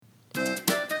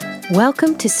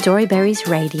Welcome to Storyberries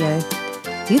Radio.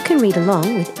 You can read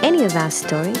along with any of our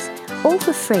stories, all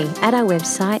for free at our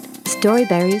website,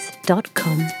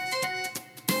 storyberries.com.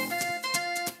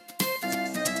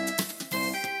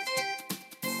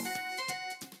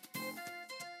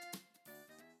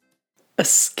 A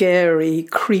scary,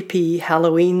 creepy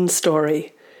Halloween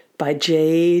story by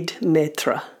Jade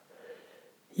Maitre.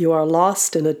 You are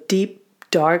lost in a deep,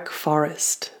 dark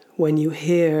forest when you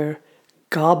hear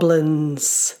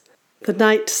goblins. The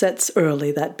night sets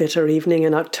early that bitter evening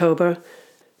in October.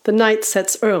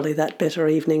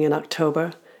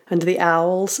 And the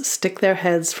owls stick their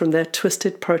heads from their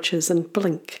twisted perches and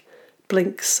blink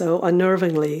so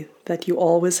unnervingly that you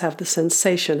always have the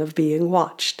sensation of being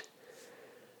watched.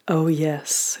 Oh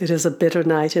yes, it is a bitter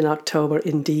night in October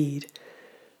indeed.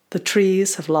 The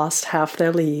trees have lost half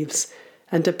their leaves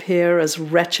and appear as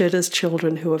wretched as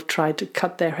children who have tried to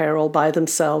cut their hair all by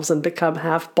themselves and become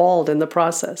half bald in the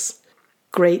process.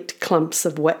 Great clumps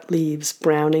of wet leaves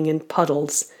browning in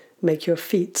puddles make your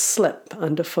feet slip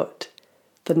underfoot.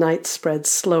 The night spreads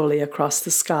slowly across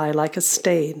the sky like a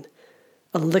stain,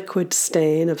 a liquid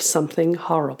stain of something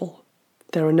horrible.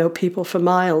 There are no people for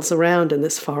miles around in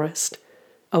this forest.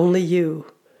 Only you,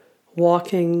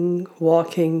 walking,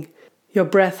 your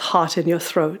breath hot in your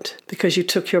throat because you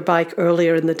took your bike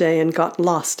earlier in the day and got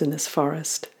lost in this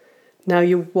forest. Now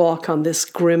you walk on this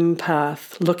grim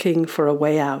path, looking for a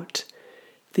way out.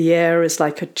 The air is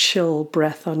like a chill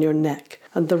breath on your neck,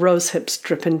 and the rose hips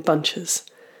drip in bunches,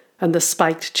 and the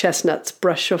spiked chestnuts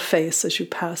brush your face as you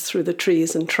pass through the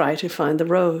trees and try to find the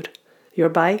road. Your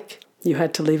bike? You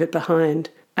had to leave it behind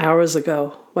hours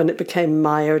ago when it became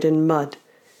mired in mud.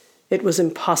 It was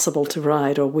impossible to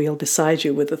ride or wheel beside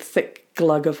you with a thick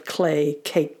glug of clay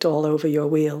caked all over your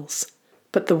wheels.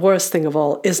 But the worst thing of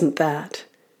all isn't that.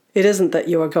 It isn't that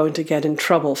you are going to get in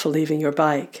trouble for leaving your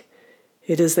bike.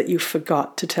 It is that you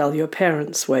forgot to tell your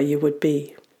parents where you would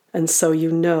be. And so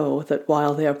you know that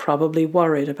while they are probably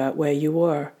worried about where you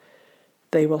were,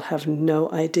 they will have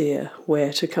no idea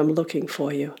where to come looking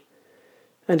for you.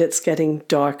 And it's getting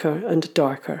darker and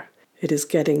darker. It is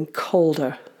getting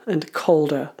colder and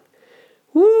colder.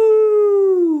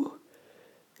 Woo!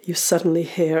 You suddenly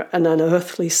hear an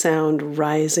unearthly sound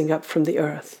rising up from the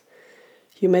earth.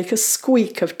 You make a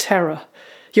squeak of terror.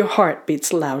 Your heart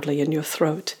beats loudly in your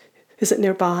throat. Is it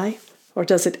nearby, or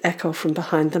does it echo from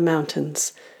behind the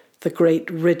mountains, the great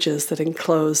ridges that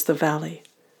enclose the valley?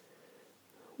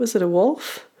 Was it a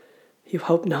wolf? You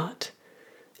hope not.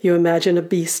 You imagine a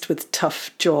beast with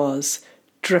tough jaws,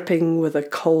 dripping with a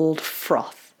cold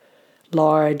froth,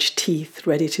 large teeth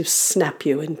ready to snap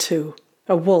you in two.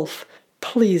 A wolf.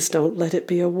 Please don't let it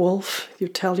be a wolf, you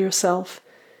tell yourself.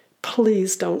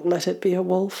 Please don't let it be a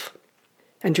wolf.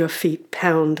 And your feet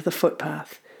pound the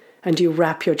footpath, and you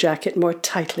wrap your jacket more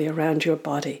tightly around your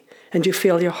body, and you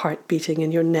feel your heart beating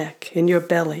in your neck, in your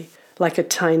belly, like a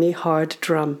tiny, hard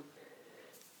drum.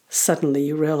 Suddenly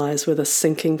you realize with a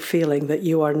sinking feeling that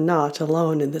you are not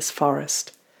alone in this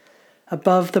forest.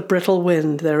 Above the brittle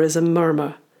wind there is a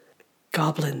murmur.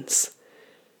 Goblins.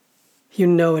 You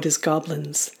know it is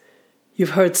goblins.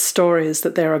 You've heard stories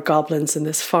that there are goblins in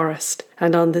this forest,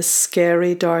 and on this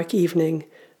scary, dark evening,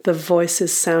 the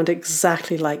voices sound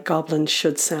exactly like goblins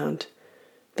should sound.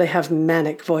 They have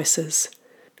manic voices.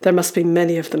 There must be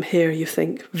many of them here, you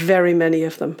think, very many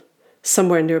of them,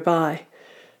 somewhere nearby.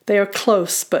 They are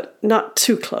close, but not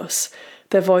too close.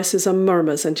 Their voices are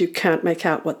murmurs, and you can't make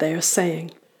out what they are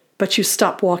saying. But you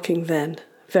stop walking then,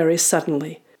 very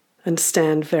suddenly, and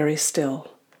stand very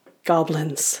still.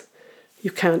 Goblins. You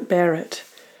can't bear it.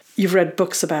 You've read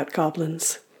books about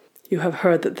goblins. You have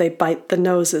heard that they bite the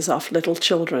noses off little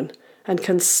children and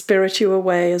can spirit you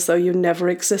away as though you never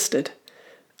existed.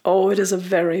 Oh, it is a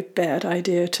very bad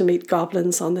idea to meet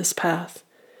goblins on this path.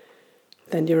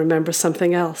 Then you remember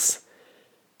something else.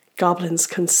 Goblins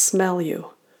can smell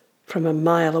you, from a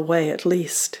mile away at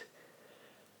least.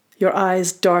 Your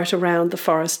eyes dart around the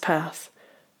forest path.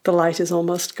 The light is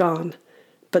almost gone,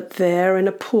 but there in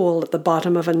a pool at the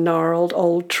bottom of a gnarled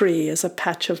old tree is a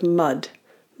patch of mud.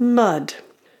 Mud.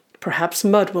 Perhaps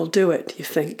mud will do it, you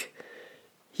think.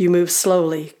 You move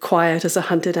slowly, quiet as a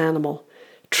hunted animal.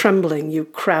 Trembling, you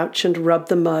crouch and rub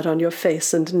the mud on your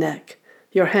face and neck.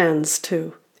 Your hands,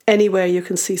 too. Anywhere you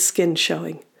can see skin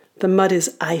showing. The mud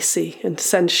is icy and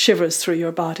sends shivers through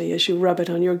your body as you rub it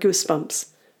on your goosebumps.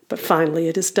 But finally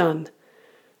it is done.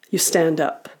 You stand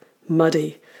up,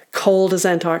 muddy, cold as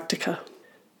Antarctica.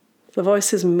 The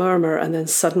voices murmur and then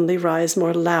suddenly rise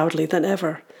more loudly than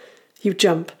ever. You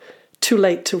jump. Too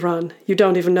late to run. You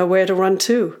don't even know where to run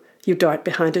to. You dart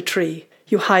behind a tree.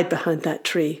 You hide behind that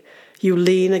tree. You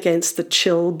lean against the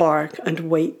chill bark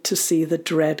and wait to see the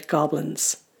dread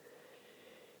goblins.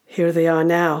 Here they are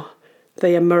now.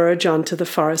 They emerge onto the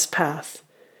forest path.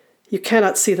 You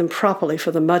cannot see them properly for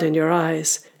the mud in your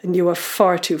eyes, and you are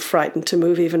far too frightened to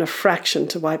move even a fraction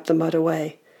to wipe the mud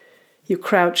away. You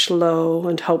crouch low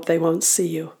and hope they won't see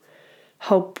you.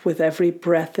 Hope with every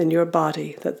breath in your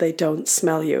body that they don't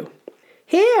smell you.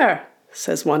 "Here,"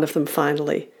 says one of them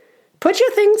finally. "Put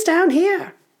your things down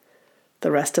here."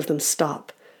 The rest of them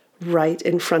stop, right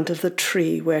in front of the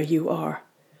tree where you are.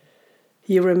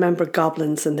 You remember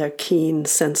goblins and their keen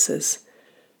senses.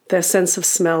 Their sense of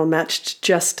smell matched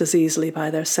just as easily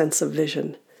by their sense of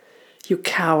vision. You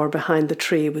cower behind the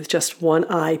tree with just one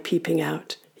eye peeping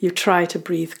out. You try to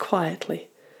breathe quietly,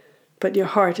 but your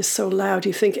heart is so loud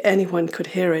you think anyone could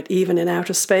hear it, even in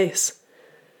outer space.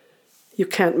 You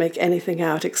can't make anything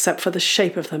out except for the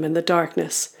shape of them in the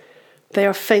darkness. They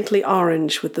are faintly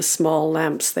orange with the small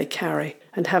lamps they carry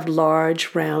and have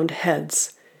large, round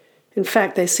heads. In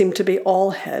fact, they seem to be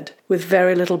all head, with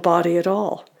very little body at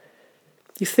all.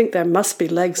 You think there must be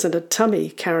legs and a tummy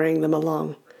carrying them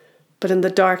along, but in the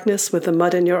darkness with the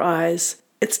mud in your eyes,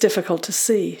 it's difficult to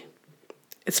see.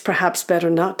 It's perhaps better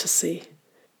not to see.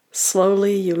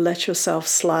 Slowly you let yourself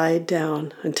slide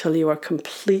down until you are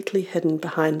completely hidden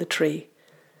behind the tree.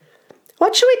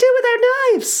 "What should we do with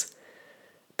our knives?"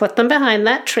 "Put them behind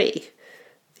that tree."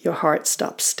 Your heart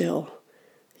stops still.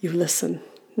 You listen,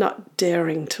 not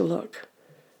daring to look.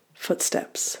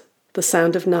 Footsteps. The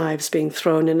sound of knives being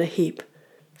thrown in a heap.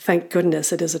 Thank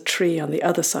goodness it is a tree on the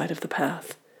other side of the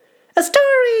path. "A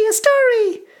story! A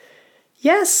story!"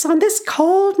 "Yes, on this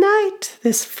cold night,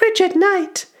 this frigid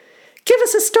night. Give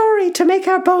us a story to make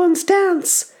our bones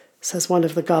dance," says one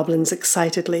of the goblins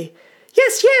excitedly.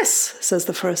 "Yes, yes," says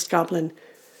the first goblin.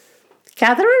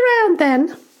 "Gather around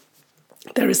then."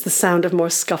 There is the sound of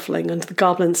more scuffling, and the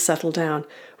goblins settle down,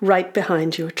 right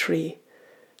behind your tree.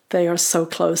 They are so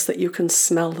close that you can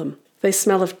smell them. They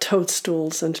smell of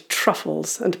toadstools and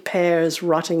truffles and pears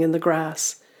rotting in the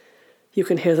grass. You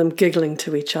can hear them giggling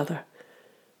to each other.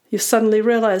 You suddenly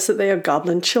realize that they are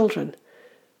goblin children.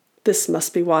 This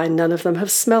must be why none of them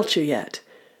have smelt you yet.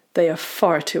 They are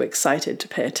far too excited to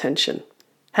pay attention.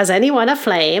 "Has anyone a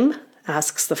flame?"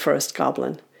 asks the first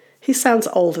goblin. He sounds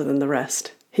older than the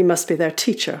rest. He must be their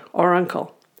teacher or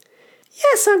uncle.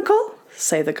 "Yes, uncle,"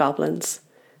 say the goblins.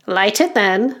 "Light it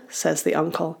then," says the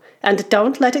uncle, "and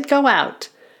don't let it go out.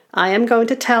 I am going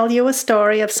to tell you a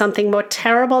story of something more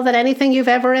terrible than anything you've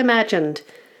ever imagined.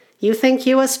 You think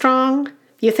you are strong?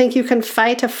 You think you can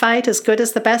fight a fight as good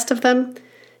as the best of them?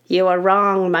 You are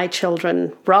wrong, my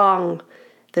children, wrong.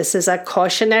 This is a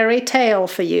cautionary tale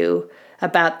for you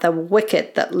about the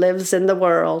wicked that lives in the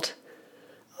world."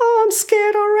 "Oh, I'm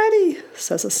scared already,"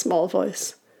 says a small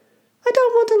voice. "I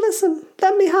don't want to listen.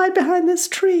 Let me hide behind this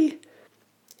tree."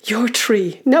 "Your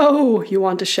tree! No!" you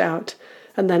want to shout.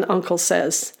 And then Uncle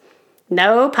says,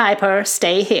 "No, Piper,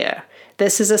 stay here.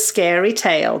 This is a scary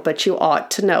tale, but you ought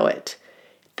to know it.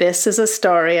 This is a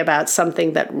story about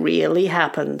something that really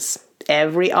happens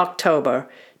every October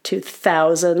to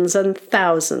thousands and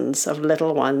thousands of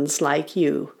little ones like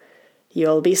you.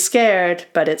 You'll be scared,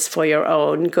 but it's for your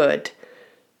own good.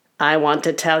 I want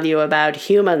to tell you about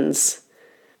humans."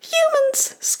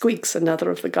 "Humans!" squeaks another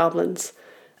of the goblins,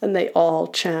 and they all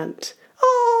chant,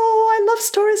 "Oh, I love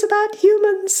stories about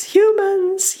humans,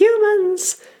 humans,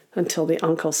 humans," until the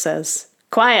uncle says,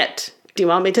 "Quiet! Do you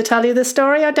want me to tell you the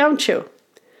story or don't you?"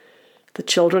 The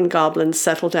children goblins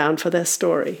settle down for their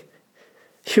story.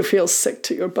 You feel sick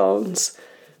to your bones.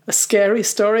 A scary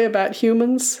story about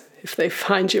humans? If they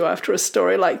find you after a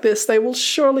story like this, they will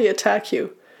surely attack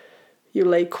you. You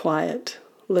lay quiet,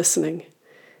 listening.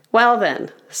 "Well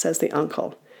then," says the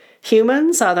uncle,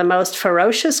 "humans are the most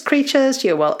ferocious creatures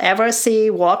you will ever see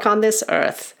walk on this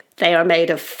earth. They are made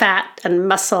of fat and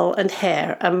muscle and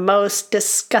hair, a most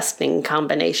disgusting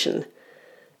combination.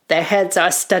 Their heads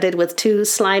are studded with 2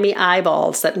 slimy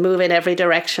eyeballs that move in every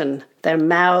direction. Their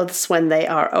mouths, when they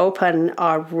are open,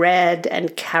 are red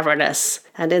and cavernous,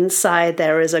 and inside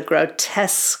there is a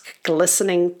grotesque,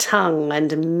 glistening tongue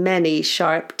and many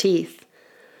sharp teeth."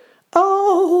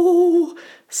 "Oh,"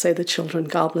 say the children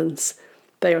goblins.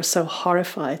 They are so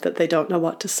horrified that they don't know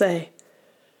what to say.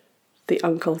 The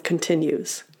uncle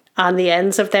continues. "On the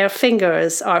ends of their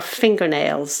fingers are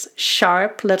fingernails,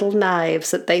 sharp little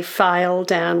knives that they file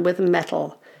down with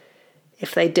metal.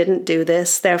 If they didn't do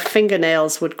this, their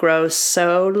fingernails would grow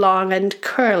so long and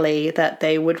curly that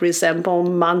they would resemble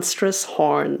monstrous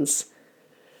horns.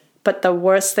 But the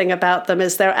worst thing about them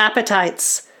is their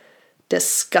appetites.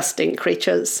 Disgusting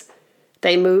creatures.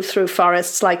 They move through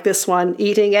forests like this one,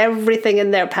 eating everything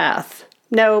in their path.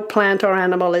 No plant or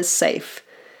animal is safe.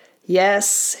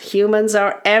 Yes, humans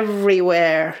are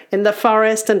everywhere, in the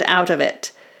forest and out of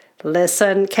it.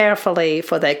 Listen carefully,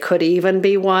 for there could even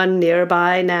be one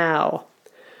nearby now.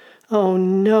 Oh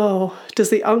no, does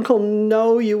the uncle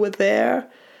know you were there?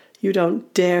 You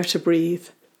don't dare to breathe.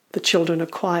 The children are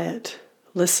quiet,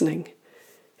 listening.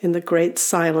 In the great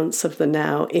silence of the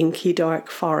now inky dark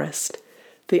forest,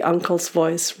 the uncle's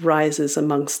voice rises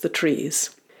amongst the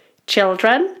trees.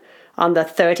 Children, on the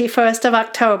 31st of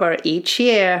October each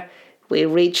year, we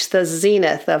reach the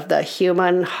zenith of the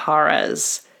human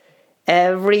horrors.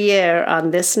 Every year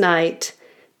on this night,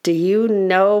 do you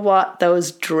know what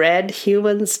those dread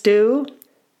humans do?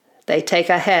 They take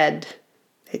a head.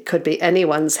 It could be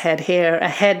anyone's head here, a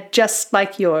head just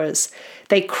like yours.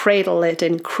 They cradle it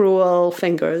in cruel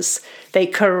fingers. They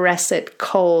caress it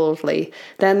coldly.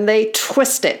 Then they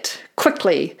twist it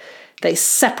quickly. They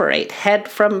separate head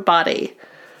from body.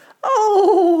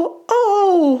 "Oh,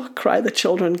 oh," cry the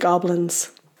children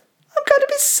goblins. "I'm going to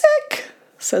be sick,"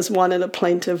 says one in a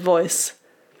plaintive voice.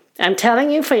 "I'm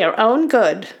telling you for your own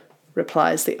good,"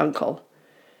 replies the uncle.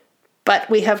 "But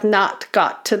we have not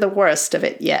got to the worst of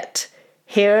it yet.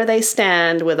 Here they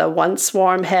stand with a once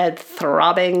warm head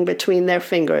throbbing between their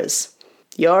fingers.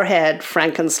 Your head,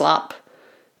 Frankenslop,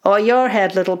 or your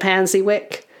head, little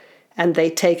Pansywick." And they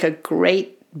take a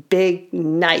great big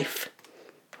knife.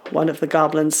 One of the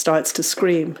goblins starts to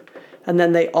scream, and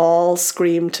then they all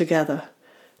scream together.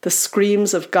 The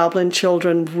screams of goblin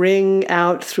children ring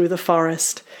out through the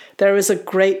forest. There is a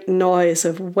great noise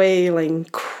of wailing,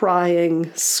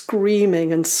 crying,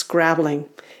 screaming, and scrabbling.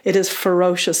 It is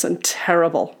ferocious and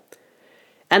terrible.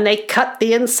 "And they cut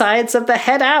the insides of the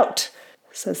head out,"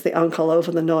 says the uncle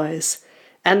over the noise.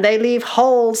 "And they leave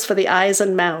holes for the eyes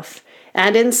and mouth.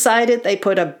 And inside it they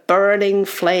put a burning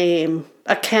flame,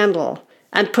 a candle,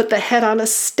 and put the head on a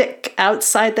stick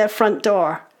outside their front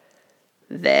door.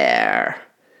 There.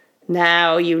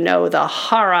 Now you know the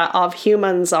horror of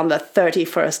humans on the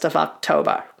 31st of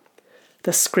October.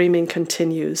 The screaming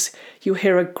continues. You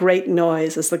hear a great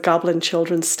noise as the goblin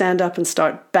children stand up and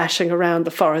start bashing around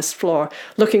the forest floor,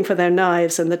 looking for their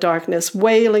knives in the darkness,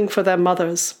 wailing for their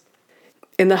mothers.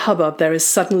 In the hubbub there is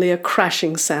suddenly a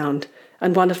crashing sound,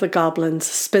 and one of the goblins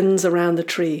spins around the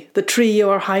tree you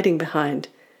are hiding behind.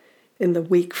 In the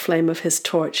weak flame of his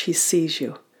torch he sees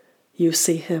you. You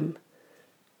see him.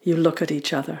 You look at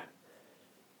each other.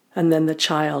 And then the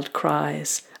child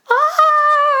cries,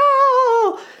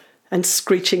 "Ah!" and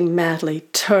screeching madly,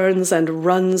 turns and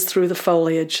runs through the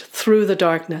foliage, through the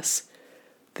darkness.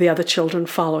 The other children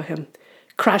follow him.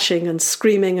 Crashing and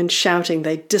screaming and shouting,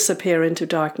 they disappear into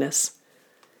darkness.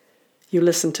 You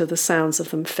listen to the sounds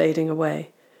of them fading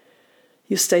away.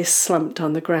 You stay slumped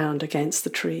on the ground against the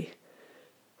tree,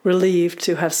 relieved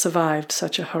to have survived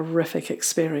such a horrific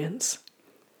experience.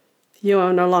 You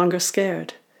are no longer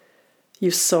scared.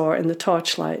 You saw in the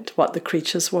torchlight what the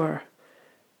creatures were.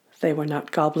 They were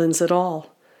not goblins at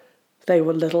all. They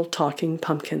were little talking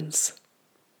pumpkins.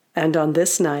 And on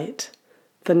this night,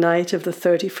 the night of the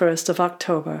 31st of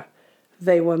October,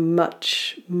 they were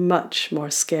much, much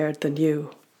more scared than you.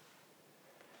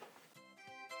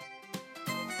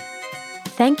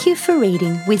 Thank you for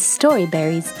reading with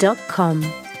Storyberries.com.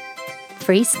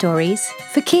 Free stories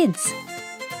for kids.